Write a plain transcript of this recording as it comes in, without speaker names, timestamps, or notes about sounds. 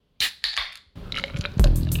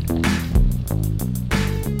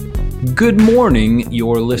Good morning.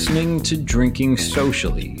 You're listening to Drinking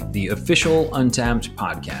Socially, the official Untappd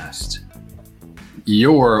podcast.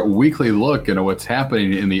 Your weekly look into what's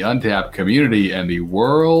happening in the Untappd community and the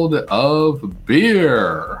world of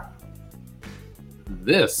beer.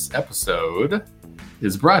 This episode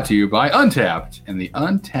is brought to you by Untappd and the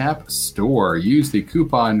Untappd store. Use the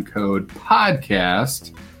coupon code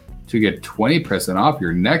PODCAST to get 20% off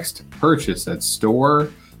your next purchase at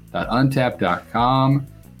store.untappd.com.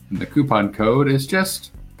 And the coupon code is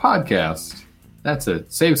just PODCAST. That's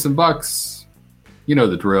it. Save some bucks. You know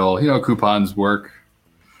the drill. You know how coupons work.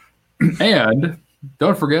 And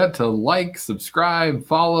don't forget to like, subscribe,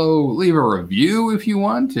 follow, leave a review if you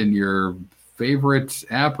want in your favorite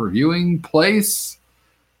app reviewing place.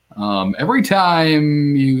 Every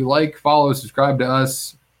time you like, follow, subscribe to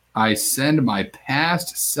us, I send my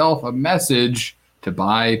past self a message to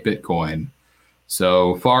buy Bitcoin.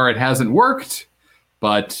 So far it hasn't worked,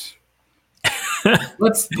 but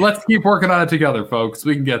let's keep working on it together, folks.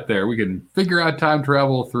 We can get there. We can figure out time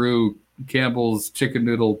travel through Campbell's chicken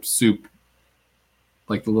noodle soup,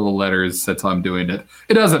 like the little letters. That's how I'm doing it.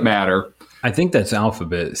 It doesn't matter. I think that's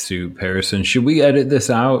alphabet soup, Harrison. Should we edit this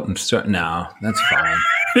out and start? No, that's fine.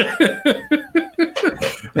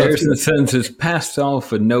 Harrison sends his past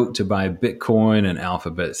self a note to buy Bitcoin and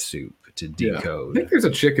alphabet soup to decode. I think there's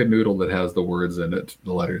a chicken noodle that has the words in it,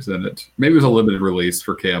 the letters in it. Maybe it was a limited release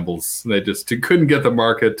for Campbell's. They just couldn't get the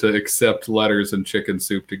market to accept letters and chicken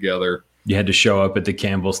soup together. You had to show up at the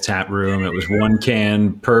Campbell's tap room. It was one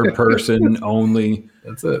can per person only.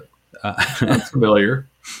 That's it. That's familiar.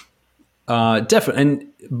 Definitely. And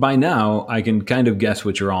by now, I can kind of guess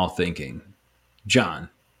what you're all thinking. John,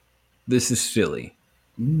 this is silly.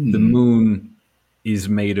 The moon is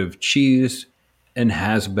made of cheese and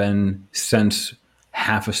has been since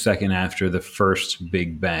half a second after the first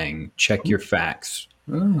Big Bang. Check your facts.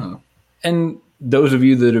 Oh. And those of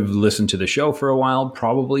you that have listened to the show for a while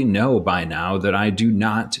probably know by now that I do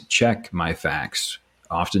not check my facts,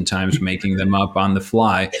 oftentimes making them up on the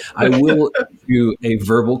fly. I will give you a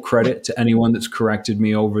verbal credit to anyone that's corrected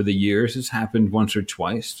me over the years. It's happened once or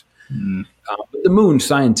twice. But the moon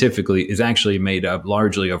scientifically is actually made up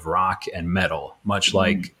largely of rock and metal, much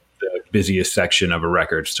like the busiest section of a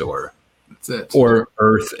record store. That's it. Or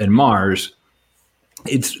Earth and Mars.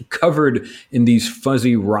 It's covered in these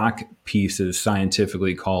fuzzy rock pieces,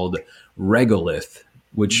 scientifically called regolith,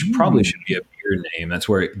 which probably should be a beer name. That's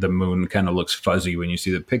where the moon kind of looks fuzzy when you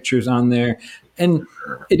see the pictures on there. And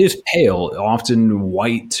it is pale, often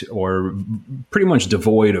white or pretty much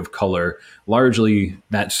devoid of color. Largely,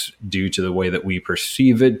 that's due to the way that we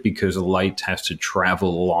perceive it, because light has to travel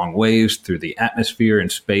a long ways through the atmosphere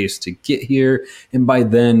and space to get here. And by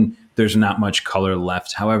then, there's not much color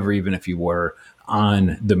left. However, even if you were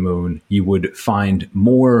on the moon, you would find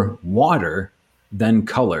more water than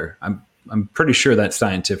color. I'm pretty sure that's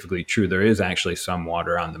scientifically true. There is actually some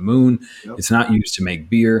water on the moon. Yep. It's not used to make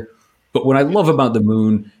beer. But what I love about the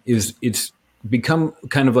moon is it's become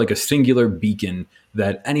kind of like a singular beacon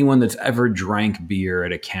that anyone that's ever drank beer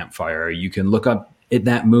at a campfire, you can look up at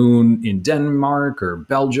that moon in Denmark or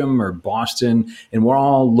Belgium or Boston, and we're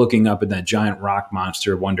all looking up at that giant rock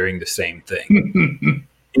monster wondering the same thing.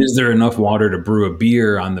 Is there enough water to brew a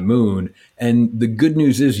beer on the moon? And the good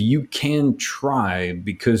news is you can try,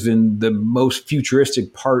 because in the most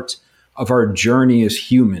futuristic part of our journey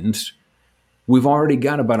as humans, we've already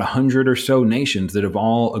got about 100 or so nations that have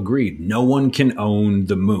all agreed no one can own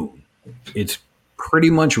the moon. It's pretty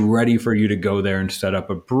much ready for you to go there and set up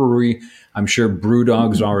a brewery. I'm sure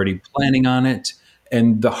Brewdog's already planning on it.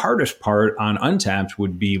 And the hardest part on Untappd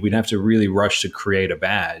would be we'd have to really rush to create a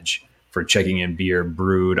badge for checking in beer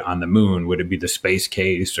brewed on the moon. Would it be the space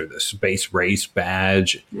case or the space race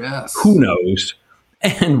badge? Yes. Who knows?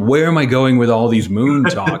 And where am I going with all these moon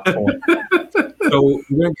talk for? So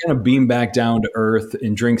we're going to kind of beam back down to Earth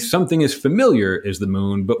and drink something as familiar as the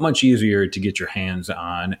moon, but much easier to get your hands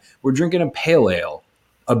on. We're drinking a pale ale,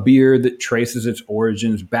 a beer that traces its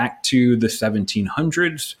origins back to the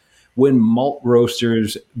 1700s, when malt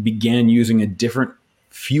roasters began using a different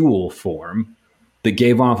fuel form that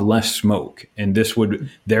gave off less smoke. And this would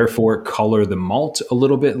therefore color the malt a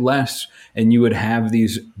little bit less. And you would have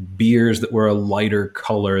these beers that were a lighter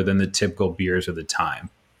color than the typical beers of the time.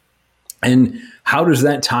 And how does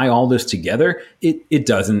that tie all this together? It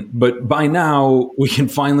doesn't. But by now, we can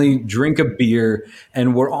finally drink a beer,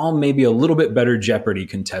 and we're all maybe a little bit better Jeopardy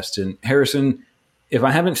contestant. Harrison, if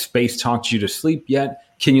I haven't space talked you to sleep yet,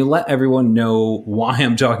 can you let everyone know why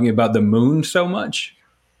I'm talking about the moon so much?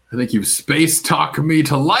 I think you've space talked me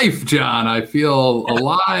to life, John. I feel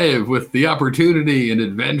alive with the opportunity and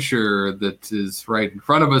adventure that is right in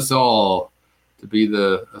front of us all to be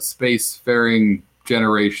a spacefaring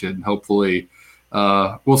generation, hopefully.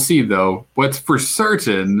 We'll see, though. What's for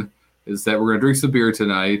certain is that we're going to drink some beer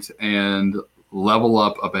tonight and level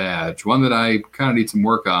up a badge, one that I kind of need some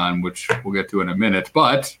work on, which we'll get to in a minute.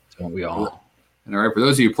 But don't we all? And all right, for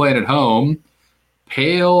those of you playing at home,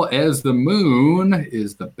 Pale as the Moon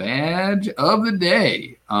is the badge of the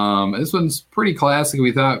day. This one's pretty classic.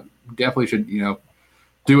 We thought definitely should,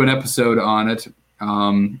 do an episode on it.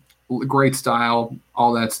 Great style,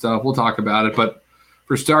 all that stuff. We'll talk about it. But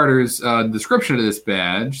for starters, the description of this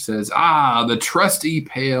badge says, the trusty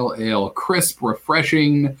pale ale, crisp,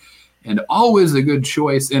 refreshing, and always a good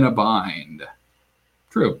choice in a bind.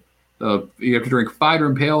 True. You have to drink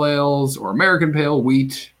 5 pale ales or American pale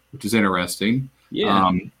wheat, which is interesting.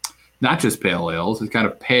 Yeah. Not just pale ales. It's kind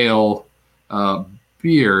of pale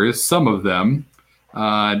beers, some of them,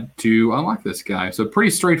 to unlock this guy. So pretty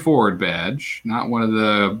straightforward badge, not one of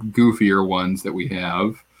the goofier ones that we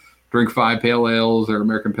have. Drink 5 pale ales or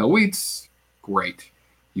American pale wheats. Great.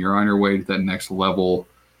 You're on your way to that next level,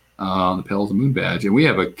 the Pale as the Moon badge. And we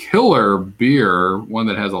have a killer beer, one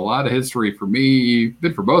that has a lot of history for me,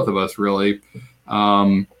 been for both of us, really,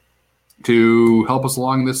 to help us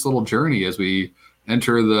along this little journey as we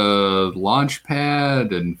enter the launch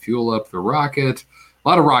pad and fuel up the rocket. A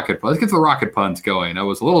lot of rocket puns. Let's get to the rocket puns going. I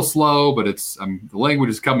was a little slow, but the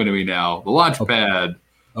language is coming to me now. The launch pad.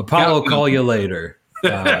 Apollo, call you later.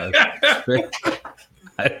 I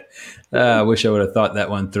wish I would have thought that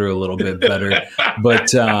one through a little bit better.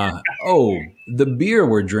 But, the beer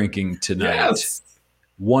we're drinking tonight. Yes.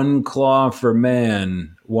 One Claw for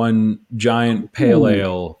man, one giant pale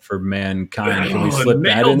ale for mankind. Can we slip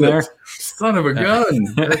that in there? Son of a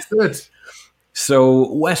gun. That's it.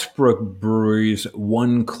 So Westbrook Brewery's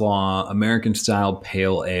One Claw American Style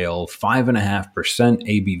Pale Ale, 5.5%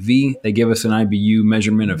 ABV. They give us an IBU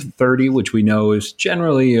measurement of 30, which we know is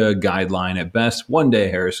generally a guideline at best. One day,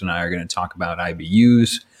 Harris and I are going to talk about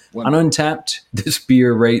IBUs. On Untappd, this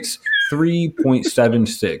beer rates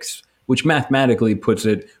 3.76, which mathematically puts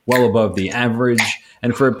it well above the average.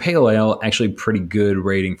 And for a pale ale, actually pretty good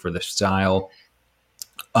rating for the style.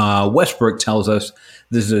 Westbrook tells us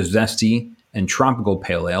this is a zesty and tropical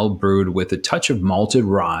pale ale brewed with a touch of malted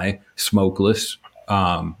rye, smokeless.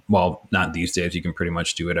 Well, not these days. You can pretty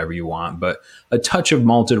much do whatever you want, but a touch of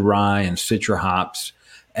malted rye and citra hops.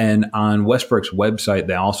 And on Westbrook's website,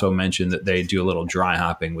 they also mention that they do a little dry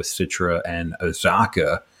hopping with citra and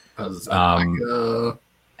Azacca.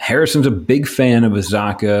 Harrison's a big fan of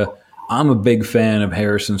Azacca. I'm a big fan of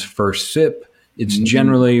Harrison's first sip. It's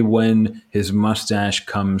generally when his mustache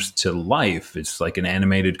comes to life. It's like an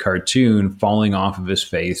animated cartoon falling off of his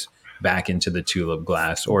face back into the tulip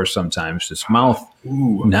glass, or sometimes his mouth.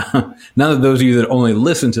 Ooh. Now that those of you that only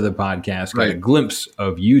listen to the podcast got a glimpse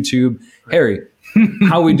of YouTube. Harry,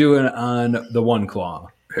 how we doing on the One Claw?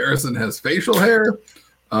 Harrison has facial hair.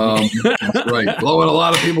 That's right. Blowing a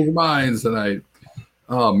lot of people's minds tonight.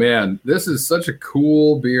 Oh, man. This is such a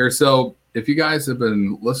cool beer. So if you guys have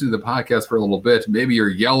been listening to the podcast for a little bit, maybe you're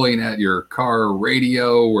yelling at your car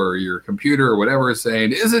radio or your computer or whatever,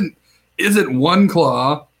 saying, isn't One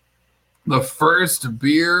Claw the first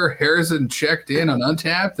beer Harrison checked in on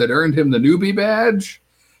Untappd that earned him the newbie badge?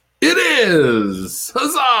 It is!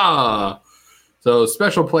 Huzzah! So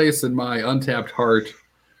special place in my Untappd heart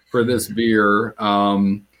for this beer.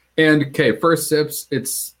 First sips,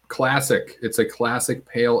 it's classic. It's a classic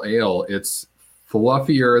pale ale. It's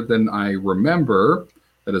fluffier than I remember.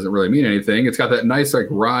 That doesn't really mean anything. It's got that nice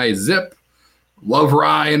rye zip. Love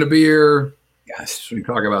rye in a beer. Yes. We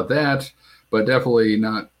can talk about that, but definitely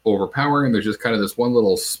not overpowering. There's just kind of this one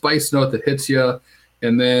little spice note that hits you.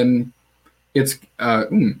 And then it's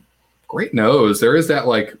great nose. There is that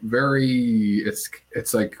light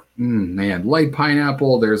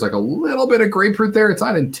pineapple. There's a little bit of grapefruit there. It's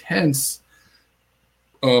not intense.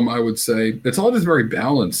 I would say it's all just very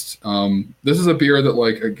balanced. This is a beer that,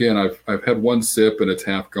 again, I've had one sip and it's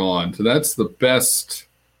half gone. So that's the best.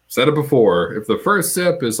 Said it before. If the first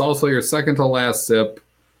sip is also your second to last sip,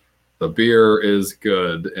 the beer is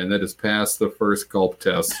good, and that has passed the first gulp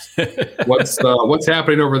test. What's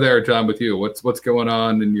happening over there, John, with you? What's going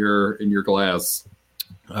on in your glass?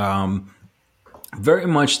 Very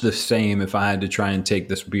much the same. If I had to try and take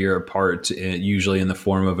this beer apart, usually in the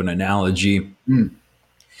form of an analogy.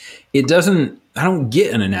 I don't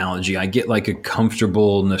get an analogy. I get a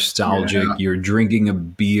comfortable, nostalgic, you're drinking a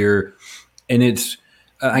beer. And it's,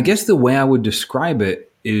 I guess the way I would describe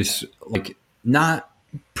it is not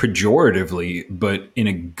pejoratively, but in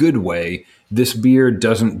a good way, this beer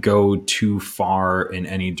doesn't go too far in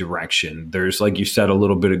any direction. There's, like you said, a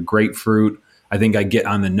little bit of grapefruit. I think I get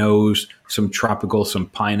on the nose, some tropical, some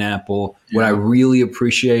pineapple. Yeah. What I really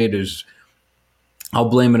appreciate is, I'll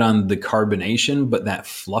blame it on the carbonation, but that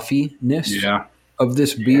fluffiness of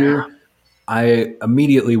this beer. Yeah. I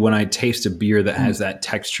immediately, when I taste a beer that has that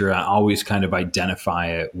texture, I always kind of identify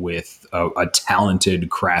it with a talented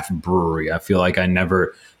craft brewery. I feel like I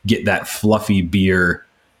never get that fluffy beer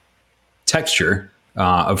texture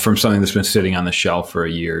from something that's been sitting on the shelf for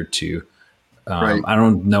a year or two. Right. I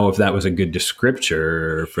don't know if that was a good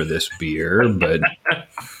descriptor for this beer, but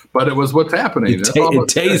but it was what's happening. It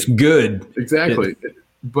tastes good. Exactly.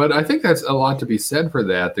 But I think that's a lot to be said for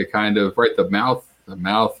that. The kind of the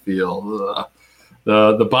mouth feel,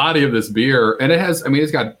 the body of this beer, and it has. I mean,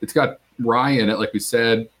 it's got rye in it, like we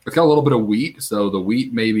said. It's got a little bit of wheat, so the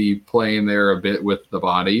wheat may be playing there a bit with the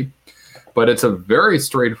body. But it's a very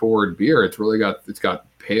straightforward beer. It's got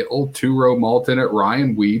pale 2-row malt in it, rye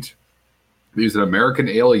and wheat. They use an American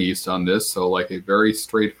ale yeast on this, so like a very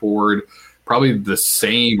straightforward, probably the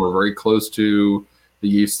same or very close to the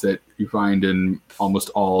yeast that you find in almost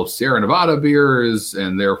all of Sierra Nevada beers,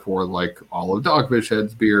 and therefore like all of Dogfish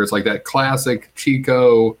Head's beers, like that classic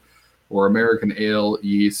Chico or American ale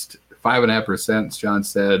yeast, 5.5%, as John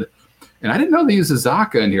said. And I didn't know they used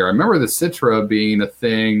Azacca in here. I remember the Citra being a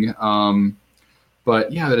thing.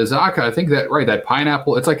 But yeah, the Azacca, I think that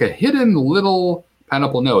pineapple, it's like a hidden little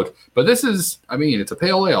pineapple note. But this is, it's a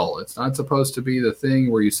pale ale. It's not supposed to be the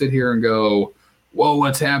thing where you sit here and go, whoa,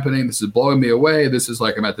 what's happening? This is blowing me away. This is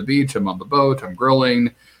like I'm at the beach, I'm on the boat, I'm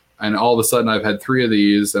grilling. And all of a sudden I've had 3 of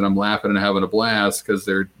these and I'm laughing and having a blast because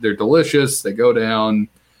they're delicious. They go down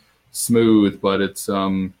smooth, but it's,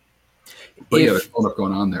 there's enough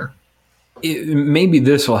going on there. Maybe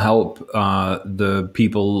this will help the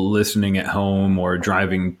people listening at home or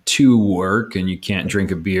driving to work and you can't drink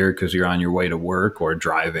a beer because you're on your way to work or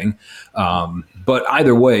driving. But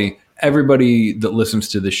either way, everybody that listens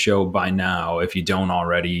to this show by now, if you don't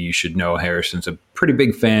already, you should know Harrison's a pretty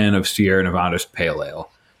big fan of Sierra Nevada's Pale Ale.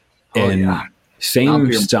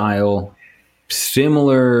 Same style,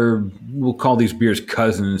 similar, we'll call these beers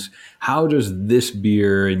cousins. How does this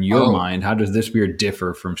beer, in your mind, how does this beer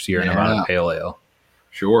differ from Sierra Nevada Pale Ale?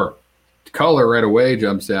 Sure. The color right away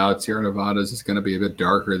jumps out. Sierra Nevada's is going to be a bit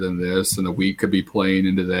darker than this, and the wheat could be playing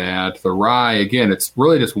into that. The rye, again, it's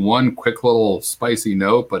really just one quick little spicy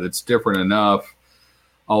note, but it's different enough.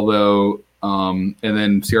 Although, and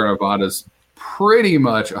then Sierra Nevada's pretty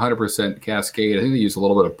much 100% Cascade. I think they use a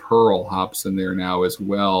little bit of Pearl hops in there now as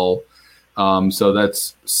well. So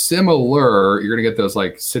that's similar. You're going to get those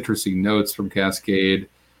like citrusy notes from Cascade.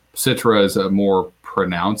 Citra is a more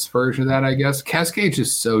pronounced version of that, I guess. Cascade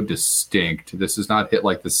is so distinct. This does not hit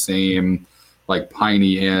like the same like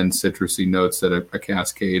piney and citrusy notes that a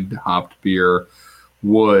Cascade hopped beer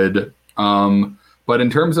would. But in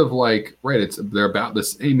terms of like, they're about the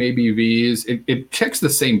same ABVs. It checks the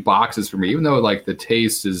same boxes for me, even though like the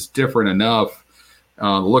taste is different enough.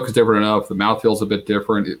 The look is different enough. The mouth feels a bit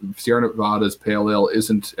different. Sierra Nevada's Pale Ale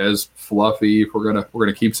isn't as fluffy. If we're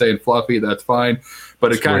gonna keep saying fluffy, that's fine.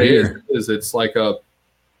 But it kind of is. It's like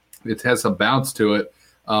it has some bounce to it.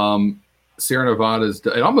 Sierra Nevada's,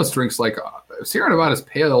 it almost drinks like Sierra Nevada's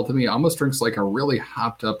Pale Ale to me almost drinks like a really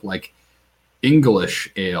hopped up like English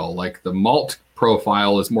ale. Like the malt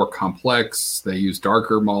profile is more complex. They use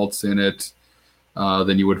darker malts in it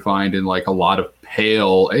than you would find in like a lot of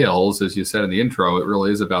pale ales. As you said in the intro, it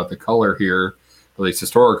really is about the color here, at least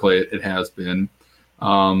historically it has been.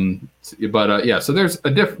 So there's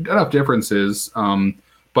enough differences.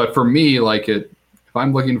 But for me, like if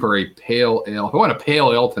I'm looking for a pale ale, if I want a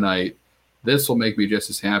pale ale tonight, this will make me just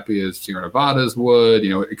as happy as Sierra Nevada's would.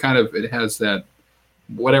 It has that,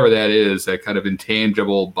 whatever that is, that kind of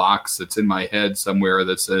intangible box that's in my head somewhere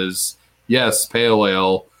that says, yes, pale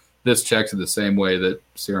ale. This checks in the same way that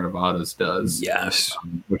Sierra Nevada's does. Yes.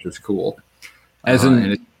 Which is cool. As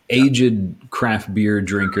an aged craft beer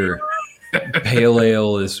drinker, pale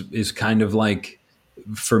ale is kind of like,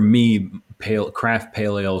 for me, craft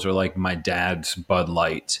pale ales are like my dad's Bud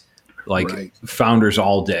Light. Founders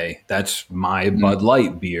All Day. That's my Bud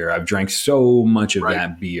Light beer. I've drank so much of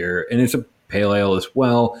that beer. And it's a pale ale as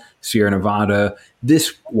well. Sierra Nevada.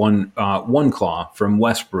 This one Claw from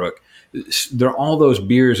Westbrook. They're all those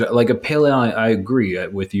beers, like a pale ale, I agree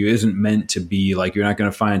with you, isn't meant to be like, you're not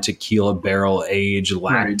going to find tequila barrel aged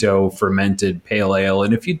lacto fermented pale ale.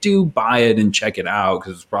 And if you do, buy it and check it out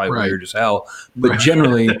because it's probably weird as hell. But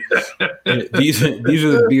generally, these are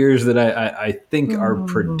the beers that I think are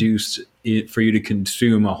produced for you to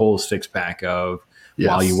consume a whole 6-pack of.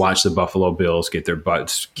 while you watch the Buffalo Bills get their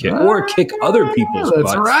butts kicked or kick other people's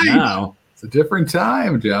butts now. It's a different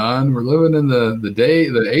time, John. We're living in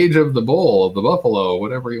the age of the bull, of the buffalo,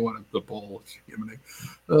 whatever you want. The bull,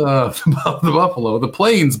 the buffalo, the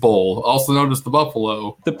Plains Bowl, also known as the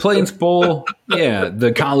Buffalo. The Plains Bowl, yeah,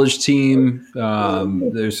 the college team.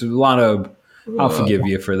 There's a lot of. I'll forgive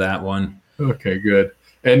you for that one. Okay, good.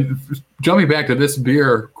 And jumping back to this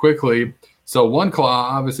beer quickly. So One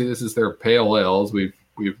Claw, obviously, this is their pale ales. We've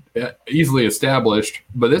easily established,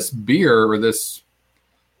 but this beer or this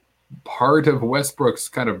part of Westbrook's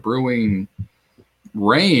kind of brewing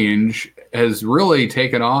range has really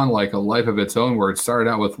taken on like a life of its own, where it started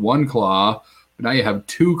out with One Claw, but now you have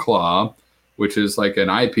Two Claw, which is like an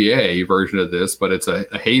IPA version of this, but it's a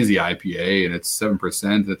hazy IPA, and it's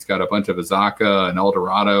 7%. It's got a bunch of Azacca and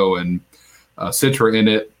Eldorado and Citra in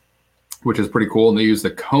it, which is pretty cool. And they use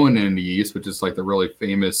the Conan yeast, which is like the really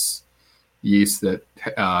famous yeast that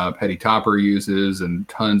Petty Topper uses, and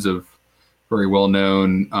tons of very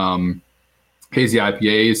well-known hazy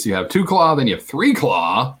IPAs. You have Two Claw, then you have Three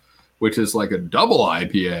Claw, which is like a double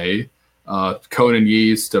IPA. Conan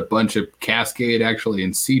yeast, a bunch of Cascade actually,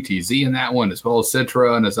 and CTZ in that one, as well as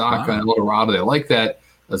Citra and Azacca and Eldorado. They like that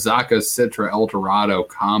Azacca, Citra, Eldorado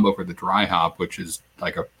combo for the dry hop, which is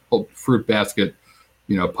like a fruit basket,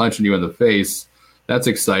 punching you in the face. That's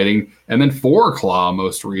exciting. And then Four Claw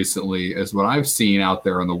most recently is what I've seen out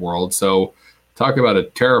there in the world. So talk about a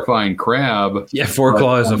terrifying crab. Yeah, Four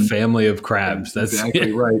Claw is a family of crabs. That's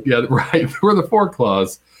exactly right. Yeah, right. We're the Four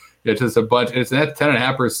Claws. It's just a bunch. It's that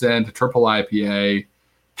 10.5% triple IPA,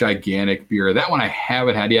 gigantic beer. That one I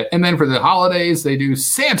haven't had yet. And then for the holidays, they do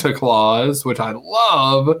Santa Claus, which I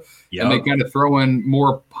love. Yep. And they kind of throw in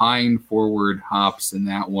more pine forward hops in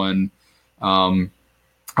that one.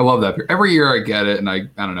 I love that beer. Every year I get it, and I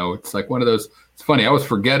don't know. It's like one of those. It's funny. I always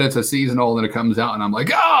forget it's a seasonal, and then it comes out, and I'm like,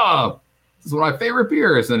 this is one of my favorite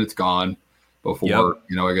beers. And then it's gone before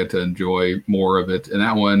I get to enjoy more of it. And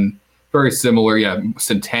that one, very similar. Yeah,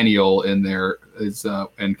 Centennial in there is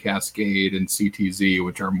and Cascade and CTZ,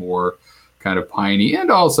 which are more kind of piney and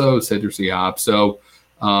also citrusy hops. So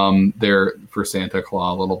they're for Santa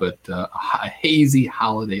Claus a little bit a hazy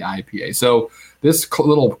holiday IPA. So this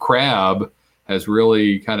little crab has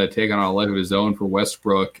really kind of taken on a life of his own for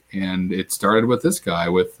Westbrook, and it started with this guy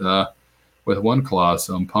with One Claw.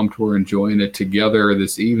 So I'm pumped we're enjoying it together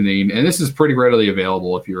this evening, and this is pretty readily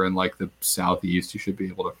available. If you're in like the Southeast, you should be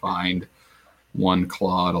able to find One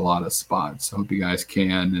Claw at a lot of spots. So I hope you guys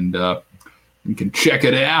can, and you can check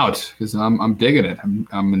it out, because I'm digging it.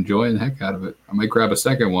 I'm enjoying the heck out of it. I might grab a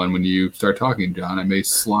second one when you start talking, John. I may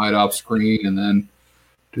slide off screen and then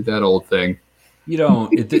do that old thing. You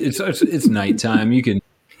don't. It's nighttime. You can.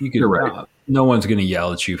 You're right. No one's going to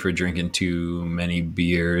yell at you for drinking too many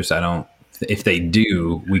beers. I don't. If they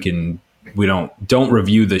do, we don't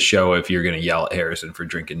review the show if you're going to yell at Harrison for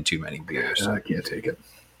drinking too many beers. I can't take it.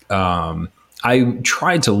 I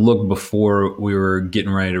tried to look before we were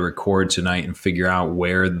getting ready to record tonight and figure out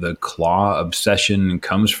where the claw obsession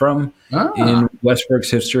comes from in Westbrook's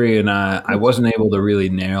history, and I wasn't able to really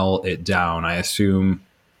nail it down. I assume,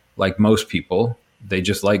 like most people, they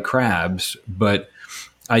just like crabs. But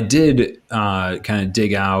I did kind of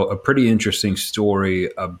dig out a pretty interesting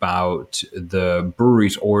story about the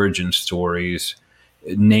brewery's origin stories,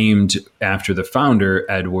 named after the founder,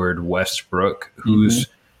 Edward Westbrook, who's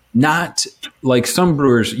not like some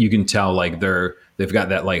brewers. You can tell like they've got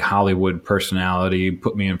that like Hollywood personality.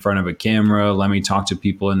 Put me in front of a camera, let me talk to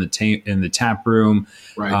people in the tap room.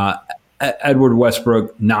 Right. Edward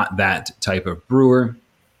Westbrook, not that type of brewer.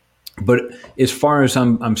 But as far as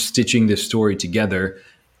I'm stitching this story together,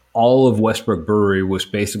 all of Westbrook Brewery was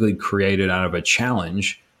basically created out of a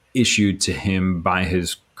challenge issued to him by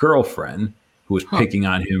his girlfriend, who was picking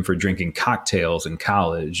on him for drinking cocktails in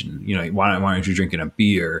college. And, why aren't you drinking a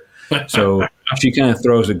beer? So she kind of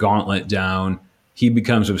throws a gauntlet down. He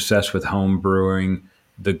becomes obsessed with home brewing.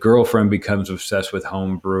 The girlfriend becomes obsessed with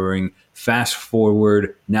home brewing. Fast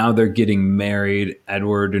forward, now they're getting married.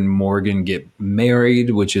 Edward and Morgan get married,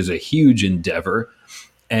 which is a huge endeavor.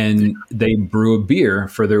 And they brew a beer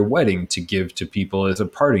for their wedding to give to people as a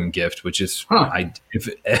parting gift, which is,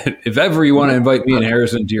 if ever you want to invite me and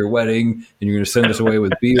Harrison to your wedding and you're going to send us away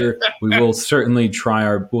with beer, we will certainly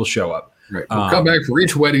we'll show up. Right. We'll come back for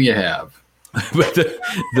each wedding you have. But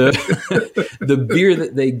the beer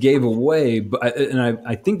that they gave away, and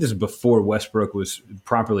I think this is before Westbrook was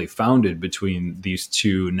properly founded, between these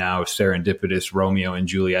two now serendipitous Romeo and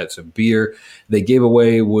Juliets of beer, they gave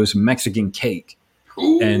away was Mexican cake.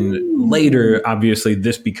 Ooh. And later, obviously,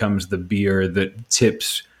 this becomes the beer that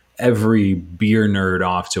tips every beer nerd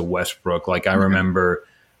off to Westbrook. Like I remember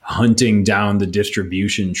hunting down the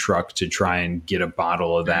distribution truck to try and get a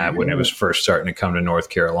bottle of that when it was first starting to come to North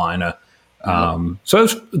Carolina. So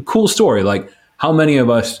it's a cool story. Like how many of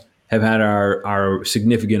us have had our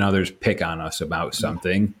significant others pick on us about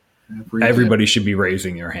something? Everybody should be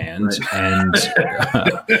raising your hand.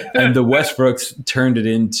 Right. And the Westbrooks turned it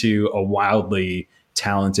into a wildly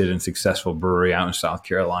talented and successful brewery out in South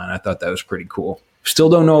Carolina. I thought that was pretty cool. Still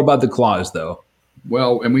don't know about the Claws, though.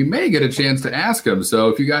 Well, and we may get a chance to ask them. So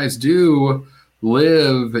if you guys do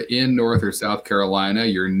live in North or South Carolina,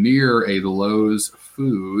 you're near a Lowe's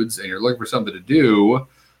Foods, and you're looking for something to do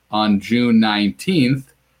on June 19th,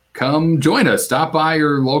 come join us. Stop by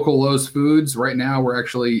your local Lowe's Foods. Right now, we're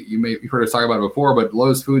actually, you've heard us talk about it before, but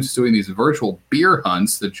Lowe's Foods is doing these virtual beer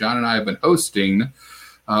hunts that John and I have been hosting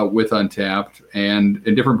with Untappd and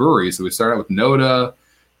in different breweries. So we started out with Noda.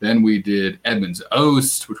 Then we did Edmunds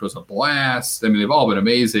Oast, which was a blast. I mean, they've all been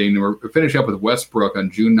amazing. We're finishing up with Westbrook on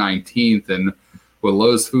June 19th. And what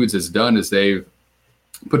Lowe's Foods has done is they've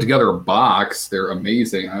put together a box. They're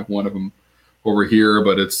amazing. I have one of them over here,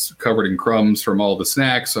 but it's covered in crumbs from all the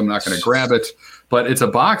snacks, so I'm not going to grab it. But it's a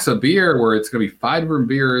box of beer where it's going to be 5 different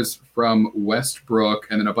beers from Westbrook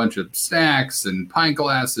and then a bunch of snacks and pint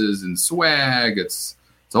glasses and swag. It's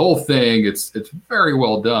a whole thing. It's very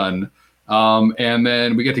well done. And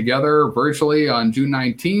then we get together virtually on June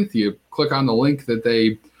 19th. You click on the link that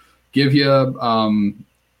they give you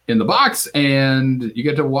in the box, and you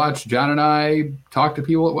get to watch John and I talk to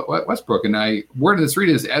people at Westbrook. And word of the street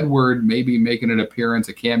is Edward maybe making an appearance,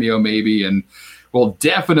 a cameo maybe, and we'll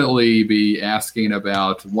definitely be asking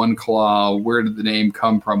about One Claw. Where did the name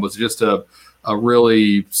come from? Was it just a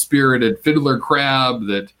really spirited fiddler crab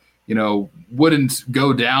that, wouldn't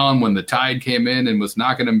go down when the tide came in and was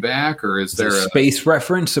knocking him back? Or is there a space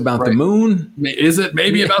reference about the moon? Is it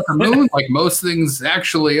maybe about the moon? Like most things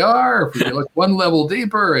actually are. If you look one level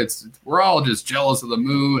deeper, we're all just jealous of the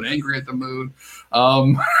moon, angry at the moon.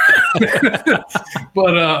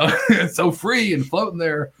 But it's so free and floating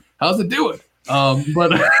there. How's it doing? But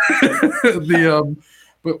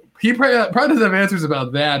he probably doesn't have answers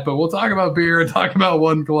about that. But we'll talk about beer, talk about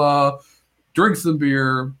One Claw, drink some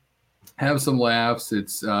beer, have some laughs.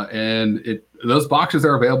 Those boxes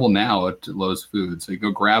are available now at Lowe's Foods. So you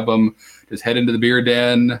go grab them, just head into the beer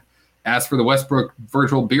den, ask for the Westbrook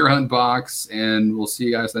virtual beer hunt box, and we'll see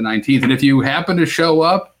you guys the 19th. And if you happen to show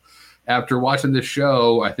up after watching this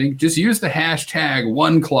show, I think just use the hashtag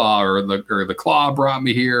One Claw or the Claw brought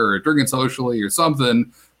me here or drinking socially or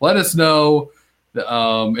something. Let us know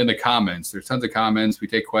in the comments. There's tons of comments. We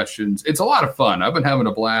take questions. It's a lot of fun. I've been having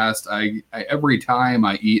a blast. I every time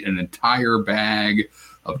I eat an entire bag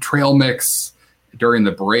of trail mix during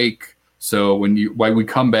the break. So when we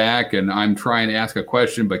come back and I'm trying to ask a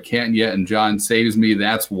question but can't yet, and John saves me,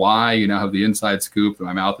 that's why. You now have the inside scoop.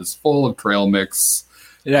 My mouth is full of trail mix.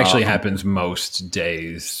 It actually happens most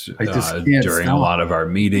days during a lot of our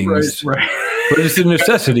meetings. Right. But it's a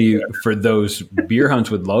necessity for those beer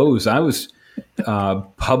hunts with Lowe's. I was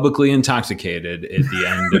publicly intoxicated at the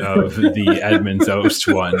end of the Edmunds Oast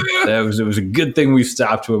one. It was a good thing we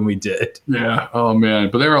stopped when we did. Yeah. Oh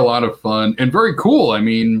man. But they were a lot of fun and very cool. I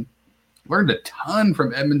mean, learned a ton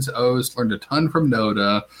from Edmunds Oast, learned a ton from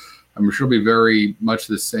Noda. I'm sure it'll be very much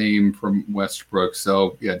the same from Westbrook.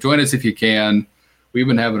 So yeah, join us if you can. We've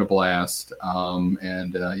been having a blast.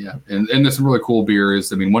 And there's some really cool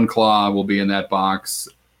beers. I mean, One Claw will be in that box.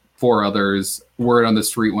 4 others. Word on the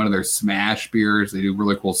street, one of their smash beers. They do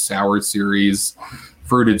really cool sour series.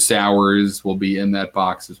 Fruited sours will be in that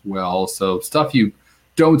box as well. So stuff you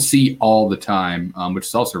don't see all the time, which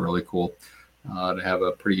is also really cool to have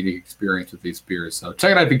a pretty unique experience with these beers. So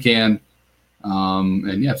check it out if you can.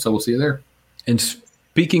 So we'll see you there. And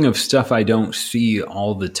speaking of stuff I don't see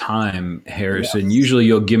all the time, Harrison, usually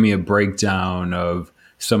you'll give me a breakdown of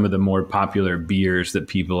some of the more popular beers that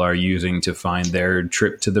people are using to find their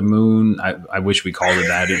trip to the moon. I wish we called it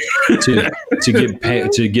that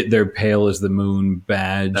to get their pale as the moon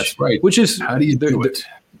badge. That's right. Which is how do you do it?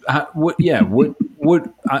 I'm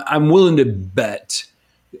willing to bet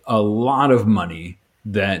a lot of money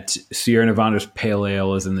that Sierra Nevada's Pale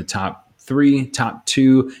Ale is in the top 3, top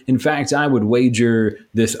 2. In fact, I would wager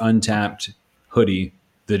this Untappd hoodie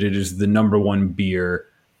that it is the number 1 beer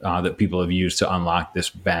that people have used to unlock this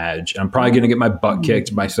badge. I'm probably going to get my butt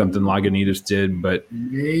kicked by something Lagunitas did, but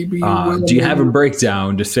maybe. Do you have a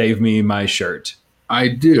breakdown to save me my shirt? I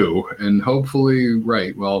do, and hopefully,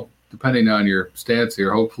 right. Well, depending on your stance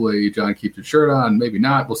here, hopefully John keeps his shirt on. Maybe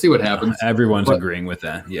not. We'll see what happens. Everyone's agreeing with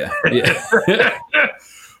that. Yeah.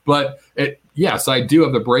 But Yes, I do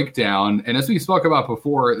have the breakdown. And as we spoke about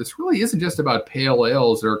before, this really isn't just about pale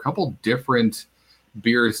ales. There are a couple different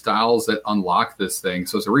beer styles that unlock this thing.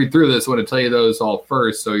 So to read through this, I want to tell you those all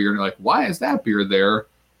first. So you're like, why is that beer there?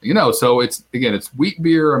 So it's wheat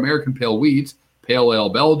beer, American pale wheat, pale ale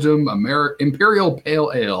Belgium, Imperial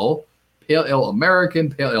pale ale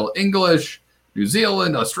American, pale ale English, New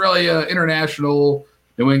Zealand, Australia, international,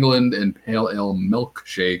 New England, and pale ale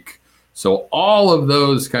milkshake. So all of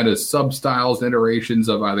those kind of sub-styles and iterations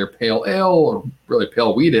of either pale ale or really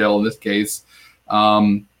pale wheat ale in this case,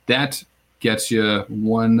 that gets you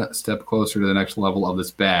one step closer to the next level of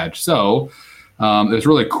this badge. So it was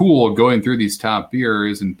really cool going through these top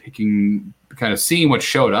beers and seeing what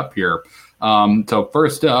showed up here. So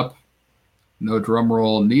first up, no drum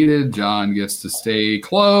roll needed. John gets to stay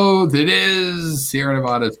clothed. It is Sierra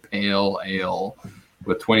Nevada's Pale Ale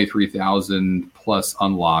with 23,000 plus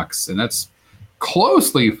unlocks. And that's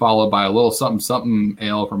closely followed by a little something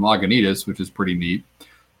ale from Lagunitas, which is pretty neat.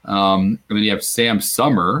 And then you have Sam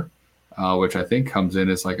Summer, which I think comes in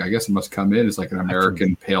as I guess it must come in as like an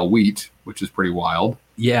American pale wheat, which is pretty wild.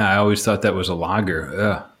 Yeah, I always thought that was a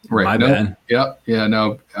lager. Right. My bad. Yeah,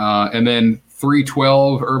 no. And then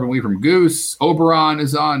 312 Urban Wheat from Goose. Oberon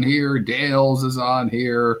is on here. Dales is on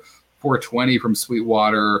here. 420 from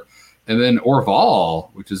Sweetwater. And then Orval,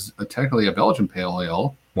 which is technically a Belgian pale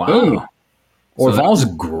ale. Wow. Boom. Orval's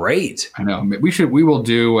great. I know. I'm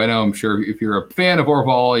sure if you're a fan of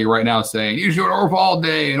Orval, you're right now saying, you should Orval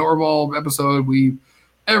Day, an Orval episode.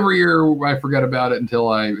 Every year I forget about it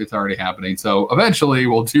until it's already happening. So eventually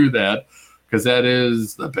we'll do that because that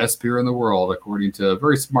is the best beer in the world, according to a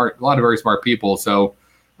lot of very smart people. So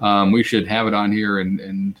we should have it on here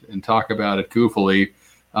and talk about it goofily.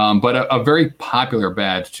 But a very popular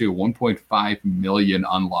badge too, 1.5 million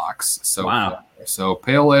unlocks. So, wow. So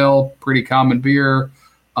pale ale, pretty common beer.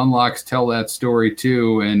 Unlocks tell that story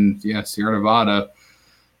too. And yeah, Sierra Nevada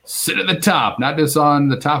sit at the top, not just on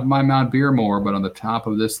the top of my Mount Beermore, but on the top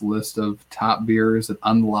of this list of top beers that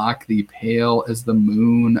unlock the Pale as the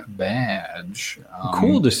Moon badge.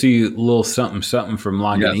 Cool to see a little something from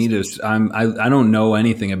Lagunitas. Yes. I don't know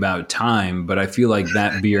anything about time, but I feel like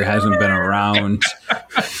that beer hasn't been around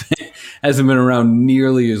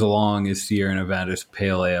nearly as long as Sierra Nevada's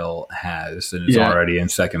Pale Ale has, and is already in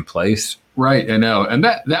second place. Right, I know. And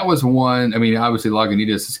that was one. I mean, obviously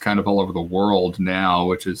Lagunitas is kind of all over the world now,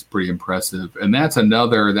 which is pretty impressive. And that's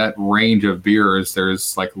that range of beers.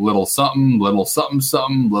 There's like little something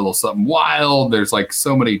wild. There's like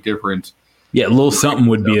so many different. Yeah, Little Something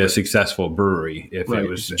would be a successful brewery if it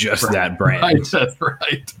was just that brand. Right, that's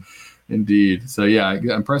right. Indeed. So yeah,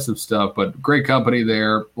 impressive stuff, but great company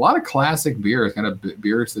there. A lot of classic beers, kind of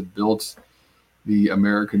beers that built the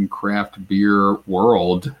American craft beer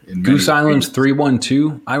world. Goose Island's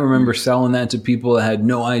 312. I remember selling that to people that had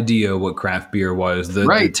no idea what craft beer was.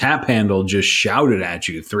 The tap handle just shouted at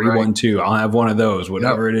you, 312. Right. I'll have one of those,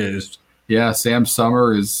 whatever it is. Yeah, Sam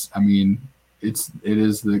Summer is, it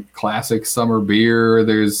is the classic summer beer.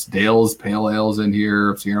 There's Dale's Pale Ales in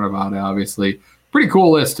here, Sierra Nevada, obviously. Pretty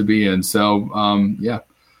cool list to be in. So,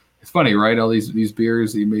 it's funny, right? All these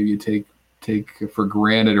beers that you take for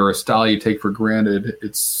granted, or a style you take for granted,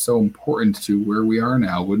 it's so important to where we are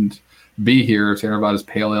now. Wouldn't be here if Sierra Nevada's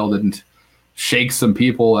Pale Ale didn't shake some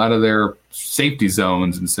people out of their safety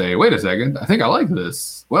zones and say, wait a second, I think I like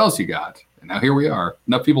this. What else you got? And now here we are.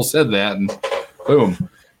 Enough people said that, and boom.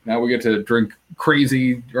 Now we get to drink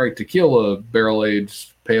crazy, tequila,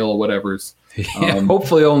 barrel-aged, pale, whatever's. Yeah,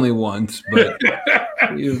 hopefully only once. But,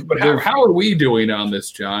 how are we doing on this,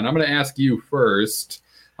 John? I'm going to ask you first.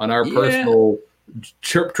 On our personal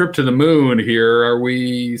trip to the moon here, are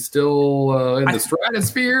we still in the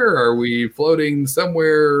stratosphere? Are we floating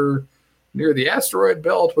somewhere near the asteroid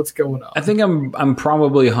belt? What's going on? I think I'm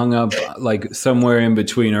probably hung up like somewhere in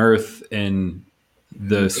between Earth and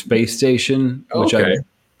the space station, which I'm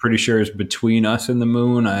pretty sure is between us and the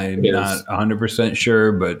moon. I'm not 100%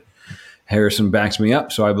 sure, but Harrison backs me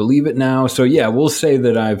up, so I believe it now. So yeah, we'll say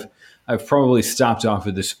that I've probably stopped off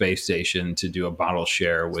at the space station to do a bottle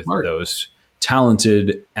share with those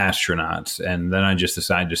talented astronauts. And then I just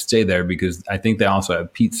decided to stay there because I think they also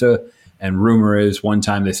have pizza. And rumor is one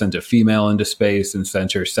time they sent a female into space and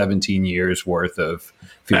sent her 17 years worth of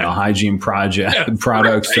female hygiene products.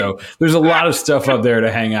 Right. So there's a lot of stuff up there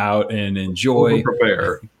to hang out and enjoy.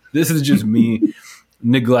 This is just me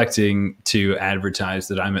neglecting to advertise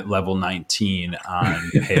that I'm at level 19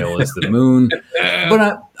 on Pale as the Moon.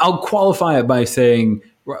 But I'll qualify it by saying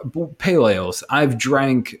pale ales. I've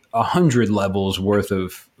drank 100 levels worth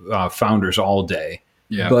of Founders all day.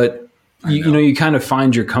 Yeah. But You kind of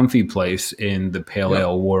find your comfy place in the pale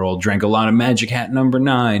ale world. Drank a lot of Magic Hat number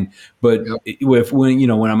 9, but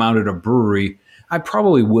when I'm out at a brewery, I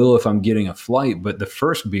probably will if I'm getting a flight. But the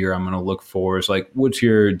first beer I'm going to look for is like, what's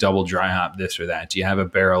your double dry hop, this or that? Do you have a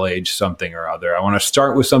barrel aged something or other? I want to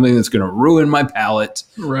start with something that's going to ruin my palate,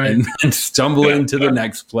 and then stumble into the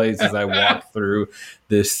next place as I walk through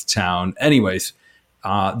this town. Anyways.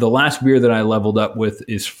 The last beer that I leveled up with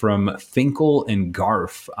is from Finkel and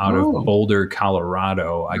Garf out of Boulder,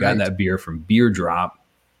 Colorado. I got that beer from Beer Drop.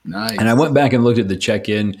 Nice. And I went back and looked at the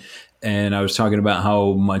check-in, and I was talking about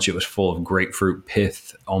how much it was full of grapefruit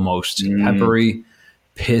pith, almost peppery.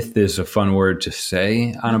 Pith is a fun word to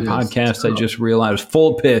say on a podcast. I just realized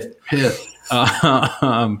full pith.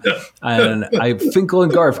 And Finkel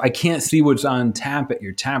and Garf, I can't see what's on tap at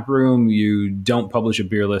your tap room. You don't publish a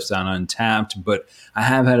beer list on Untapped, but I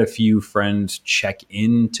have had a few friends check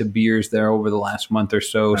into beers there over the last month or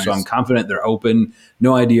so. Nice. So I'm confident they're open.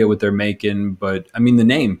 No idea what they're making, but I mean, the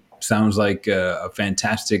name sounds like a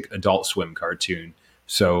fantastic Adult Swim cartoon.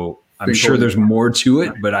 So I'm sure there's more to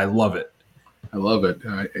it, but I love it. I love it.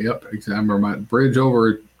 Yep. I remember my bridge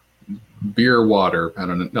over beer water. I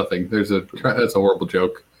don't know. Nothing. That's a horrible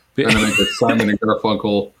joke. I'm going to make a Simon and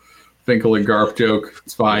Garfunkel, Finkel and Garf joke.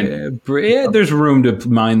 It's fine. There's room to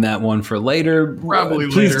mine that one for later. Probably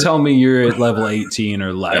Please later. Tell me you're at level 18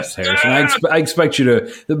 or less, Harrison. I expect you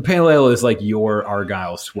to. The pale ale is like your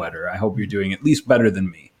Argyle sweater. I hope you're doing at least better than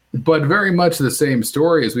me. But very much the same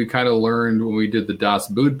story as we kind of learned when we did the Das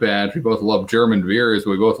Boot Badge. We both love German beers.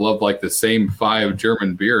 We both loved like the same 5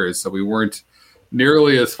 German beers. So we weren't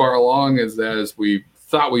nearly as far along as we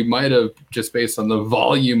thought we might have, just based on the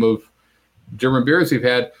volume of German beers we've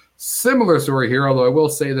had. Similar story here, although I will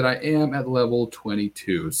say that I am at level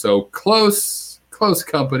 22. So close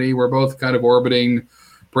company. We're both kind of orbiting.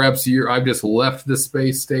 Perhaps I've just left the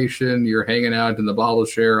space station. You're hanging out in the bottle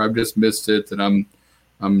share. I've just missed it, and I'm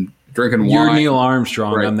drinking wine. You're Neil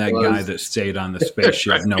Armstrong. Right, I'm that guy that stayed on the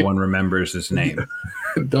spaceship. No one remembers his name.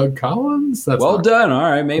 Doug Collins? That's well done. All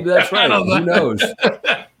right. Maybe that's right. Who knows?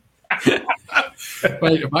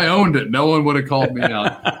 If I owned it, no one would have called me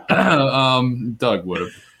out. Doug would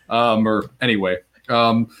have. Level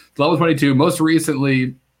 22, most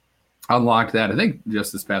recently unlocked that, I think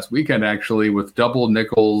just this past weekend, actually, with Double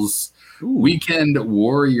Nickels Weekend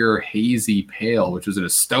Warrior Hazy Pale, which was in a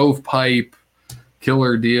stovepipe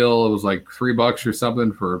killer deal. It was like $3 or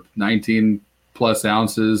something for 19 plus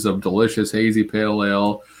ounces of delicious hazy pale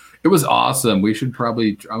ale. It was awesome. We should I'm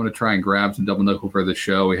going to try and grab some Double Nickel for the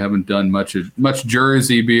show. We haven't done much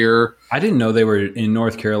Jersey beer. I didn't know they were in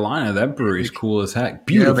North Carolina. That brewery's cool as heck.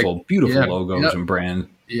 Beautiful logos and brand.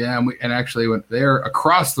 Yeah, and actually went there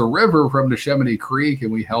across the river from Neshaminy Creek,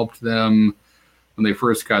 and we helped them when they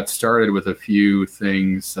first got started with a few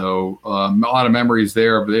things. So a lot of memories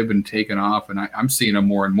there, but they've been taken off, and I'm seeing them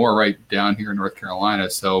more and more right down here in North Carolina.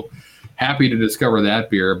 So happy to discover that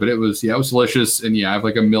beer. But it was delicious, and I have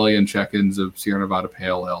like a million check-ins of Sierra Nevada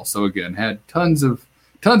Pale Ale. So again, had tons of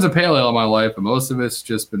pale ale in my life, but most of it's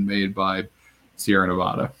just been made by Sierra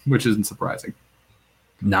Nevada, which isn't surprising.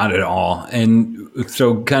 Not at all. And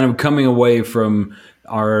so kind of coming away from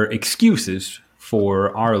our excuses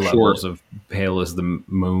for our levels of pale as the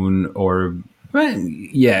moon, or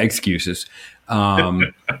excuses.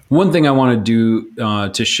 One thing I want to do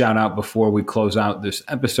to shout out before we close out this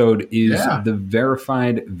episode is the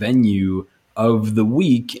verified venue of the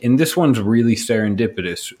week. And this one's really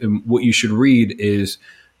serendipitous. And what you should read is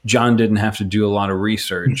John didn't have to do a lot of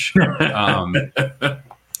research.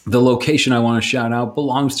 The location I want to shout out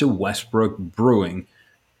belongs to Westbrook Brewing.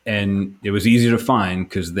 And it was easy to find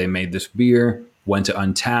because they made this beer, went to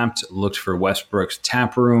Untapped, looked for Westbrook's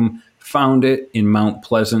tap room, found it in Mount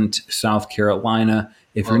Pleasant, South Carolina.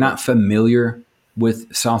 If you're not familiar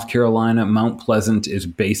with South Carolina, Mount Pleasant is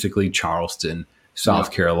basically Charleston,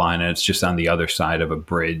 South Carolina. It's just on the other side of a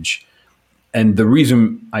bridge. And the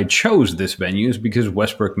reason I chose this venue is because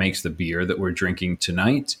Westbrook makes the beer that we're drinking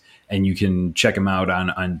tonight. And you can check them out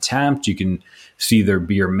on Untapped. You can see their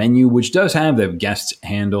beer menu, which does have the guest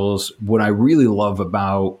handles. What I really love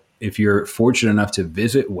about, if you're fortunate enough to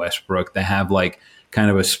visit Westbrook, they have like kind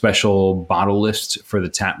of a special bottle list for the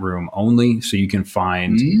tap room only. So you can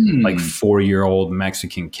find like 4-year-old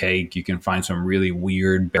Mexican cake. You can find some really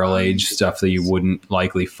weird barrel-aged stuff that you wouldn't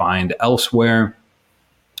likely find elsewhere.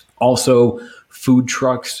 Also, food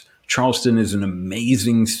trucks. Charleston is an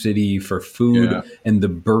amazing city for food, and the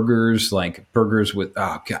burgers with,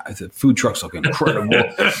 the food trucks look incredible.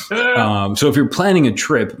 So if you're planning a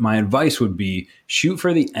trip, my advice would be shoot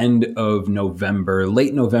for the end of November,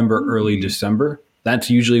 late November, early December. That's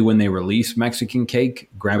usually when they release Mexican Cake.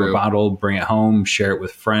 Grab True. a bottle, bring it home, share it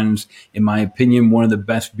with friends. In my opinion, one of the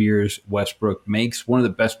best beers Westbrook makes, one of the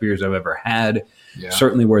best beers I've ever had. Yeah.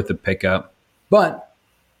 Certainly worth a pickup. But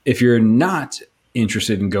if you're not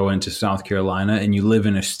interested in going to South Carolina and you live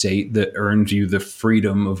in a state that earns you the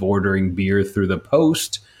freedom of ordering beer through the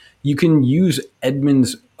post, you can use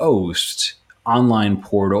Edmunds Oast online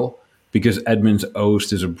portal, because Edmunds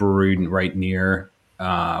Oast is a brewery right near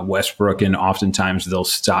Westbrook, and oftentimes they'll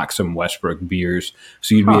stock some Westbrook beers.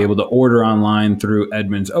 So you'd be able to order online through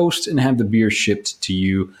Edmunds Oast and have the beer shipped to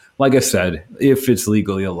you, like I said, if it's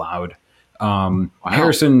legally allowed. Wow.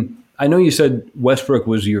 Harrison, I know you said Westbrook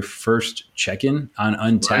was your first check-in on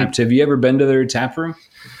Untappd. Right. Have you ever been to their tap room?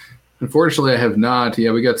 Unfortunately, I have not. Yeah,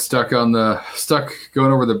 we got stuck going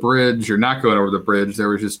over the bridge, or not going over the bridge. There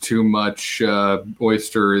was just too much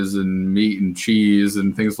oysters and meat and cheese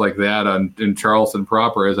and things like that in Charleston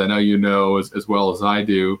proper, as I know you know as well as I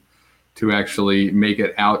do, to actually make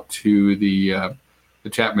it out to the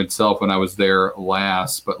Chapman itself when I was there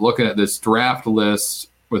last. But looking at this draft list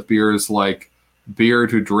with beers like beer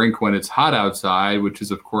to drink when it's hot outside, which is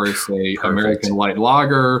of course a American light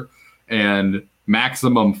lager, and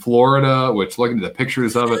Maximum Florida, which looking at the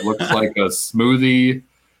pictures of it looks like a smoothie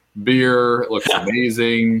beer. It looks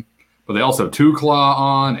amazing. But they also have 2 claw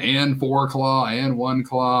on, and 4 claw, and 1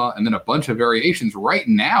 claw, and then a bunch of variations right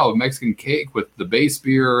now of Mexican Cake with the base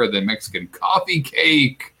beer, and then Mexican Coffee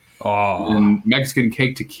Cake, and Mexican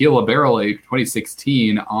Cake Tequila Barrel Aged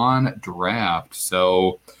 2016 on draft.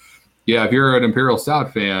 So yeah, if you're an Imperial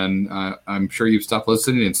Stout fan, I'm sure you've stopped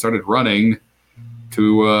listening and started running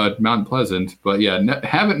to Mount Pleasant. But yeah,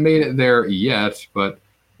 haven't made it there yet, but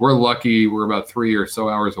we're lucky. We're about 3 or so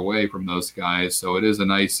hours away from those guys. So it is a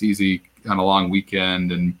nice, easy, kind of long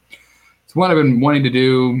weekend. And it's what I've been wanting to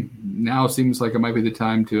do. Now seems like it might be the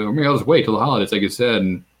time to, or maybe I'll just wait till the holidays, like you said,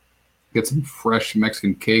 and get some fresh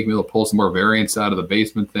Mexican cake. Maybe I'll pull some more variants out of the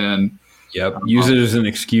basement then. Yep. Use it as an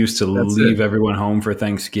excuse to leave everyone home for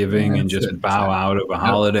Thanksgiving and just bow out of a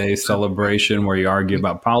holiday celebration where you argue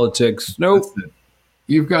about politics. Nope.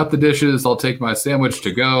 You've got the dishes. I'll take my sandwich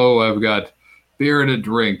to go. I've got beer to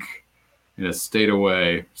drink in a state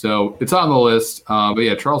away. So it's on the list. But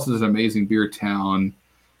yeah, Charleston is an amazing beer town.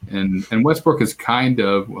 And Westbrook is kind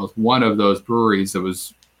of one of those breweries that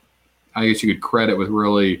was, I guess you could credit with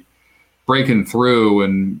really breaking through,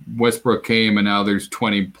 and Westbrook came, and now there's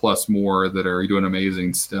 20 plus more that are doing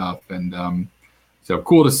amazing stuff. And so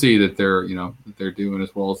cool to see that they're doing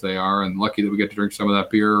as well as they are, and lucky that we get to drink some of that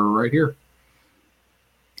beer right here.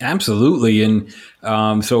 Absolutely. And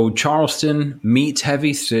so Charleston, meat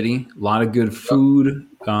heavy city, a lot of good food.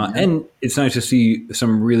 And it's nice to see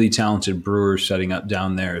some really talented brewers setting up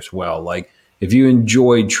down there as well. Like, if you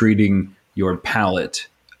enjoy treating your palate,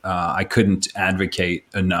 I couldn't advocate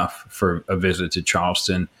enough for a visit to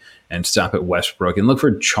Charleston, and stop at Westbrook and look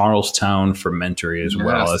for Charlestown Fermentory as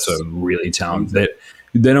well. That's a really talented,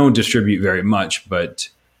 they don't distribute very much, but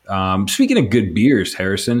speaking of good beers,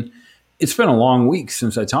 Harrison, it's been a long week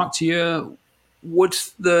since I talked to you.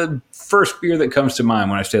 What's the first beer that comes to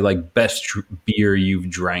mind when I say like best beer you've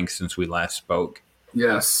drank since we last spoke?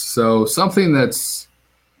 Yes. So something that's,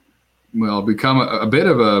 become a bit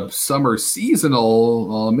of a summer seasonal.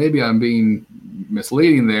 Well, maybe I'm being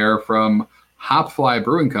misleading there, from Hopfly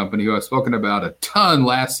Brewing Company, who I've spoken about a ton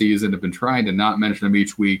last season. Have been trying to not mention them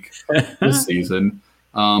each week this season.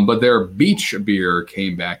 But their Beach beer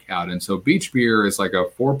came back out. And so Beach beer is like a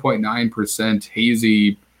 4.9%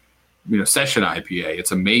 hazy, session IPA.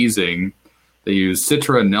 It's amazing. They use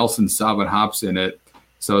Citra, Nelson Sauvin hops in it.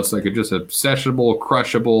 So it's like just a sessionable,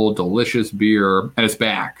 crushable, delicious beer, and it's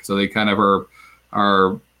back. So they kind of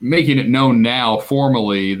are making it known now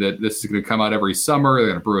formally that this is going to come out every summer. They're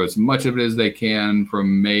going to brew as much of it as they can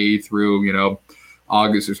from May through,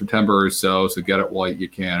 August or September or so. So get it while you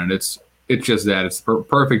can. And it's just that. It's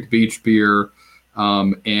perfect beach beer.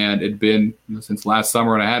 And it'd been since last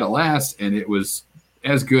summer when I had it last, and it was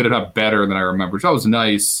as good, if not better, than I remember. So that was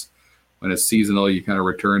nice. When it's seasonal, you kind of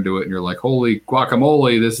return to it, and you're like, holy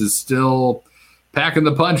guacamole, this is still packing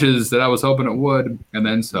the punches that I was hoping it would, and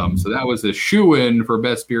then some. So that was a shoo-in for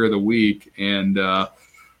best beer of the week. And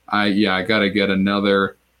I got to get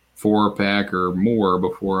another 4-pack or more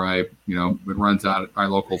before it runs out at my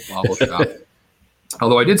local bottle shop.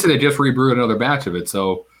 Although I did say they just rebrewed another batch of it,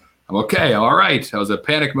 so I'm okay. All right. I was in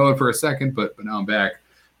panic mode for a second, but now I'm back.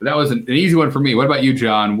 But that was an easy one for me. What about you,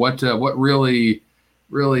 John? What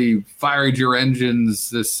really fired your engines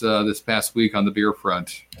this past week on the beer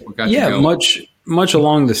front? What got you going? much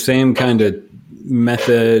along the same kind of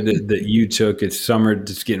method that you took. It's summer,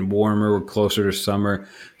 it's getting warmer, we're closer to summer.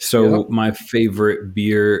 So my favorite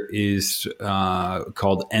beer is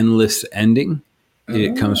called Endless Ending.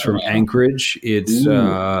 It comes from Anchorage. It's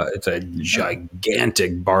a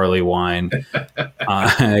gigantic barley wine.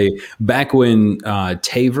 Back when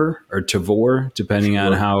Tavor, depending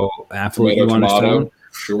on how affluent you want to sound.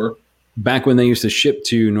 Sure. Back when they used to ship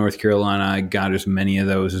to North Carolina, I got as many of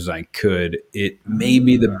those as I could. It may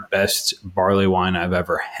be the best barley wine I've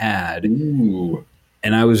ever had. Ooh.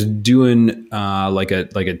 And I was doing like a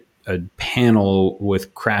panel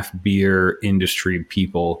with craft beer industry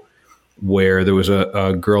people, where there was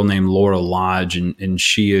a girl named Laura Lodge, and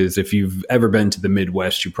she is, if you've ever been to the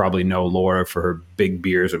Midwest, you probably know Laura for her big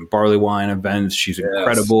beers and barley wine events. She's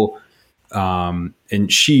incredible. And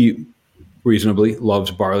she reasonably loves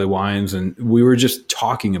barley wines, and we were just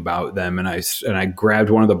talking about them, and I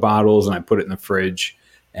grabbed one of the bottles and I put it in the fridge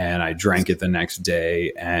and I drank it the next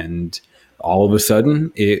day, and all of a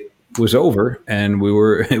sudden it was over and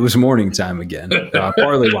it was morning time again.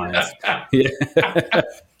 Barley wines. Yeah.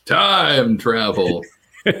 Time travel.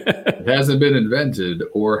 It hasn't been invented,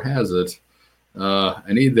 or has it? I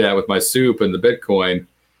need that with my soup and the Bitcoin.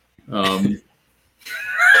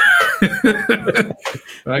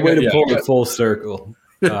 Way to pull it full circle.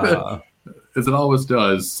 As it always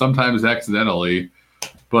does, sometimes accidentally.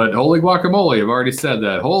 But holy guacamole, I've already said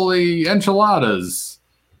that. Holy enchiladas.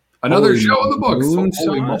 Another show in the books.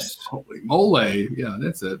 Holy mole. Yeah,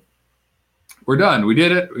 that's it. We're done. We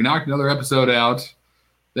did it. We knocked another episode out.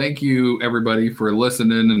 Thank you, everybody, for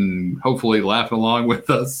listening and hopefully laughing along with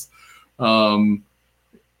us. You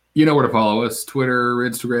know where to follow us. Twitter,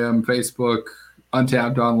 Instagram, Facebook,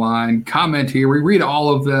 Untapped Online. Comment here. We read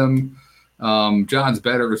all of them. John's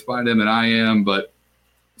better at responding to them than I am, but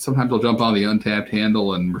sometimes I'll jump on the Untapped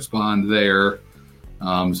handle and respond there.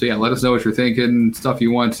 So, yeah, let us know what you're thinking, stuff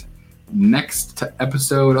you want next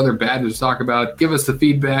episode, other badges to talk about. Give us the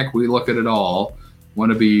feedback. We look at it all. Want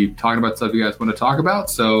to be talking about stuff you guys want to talk about,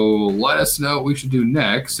 so let us know what we should do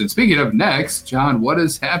next. And speaking of next, John, what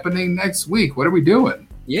is happening next week? What are we doing?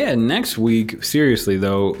 Yeah, next week, seriously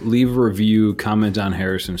though, leave a review, comment on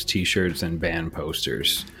Harrison's t-shirts and band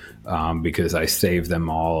posters, because I saved them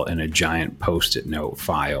all in a giant Post-it note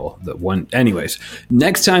file. Anyways,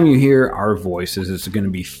 next time you hear our voices, it's going to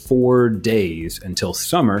be 4 days until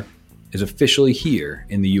summer is officially here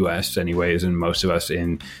in the U.S. anyways, and most of us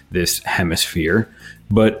in this hemisphere.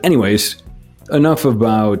 But anyways, enough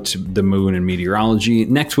about the moon and meteorology.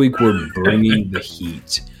 Next week, we're bringing the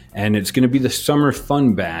heat, and it's going to be the Summer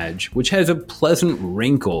Fun Badge, which has a pleasant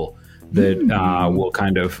wrinkle that will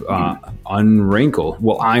kind of unwrinkle.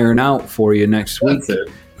 We'll iron out for you next week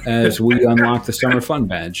as we unlock the Summer Fun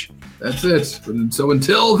Badge. That's it. So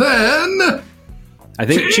until then, I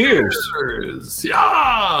think cheers.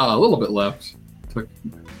 Yeah, a little bit left.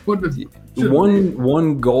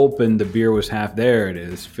 One gulp and the beer was half. There it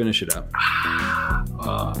is. Finish it up.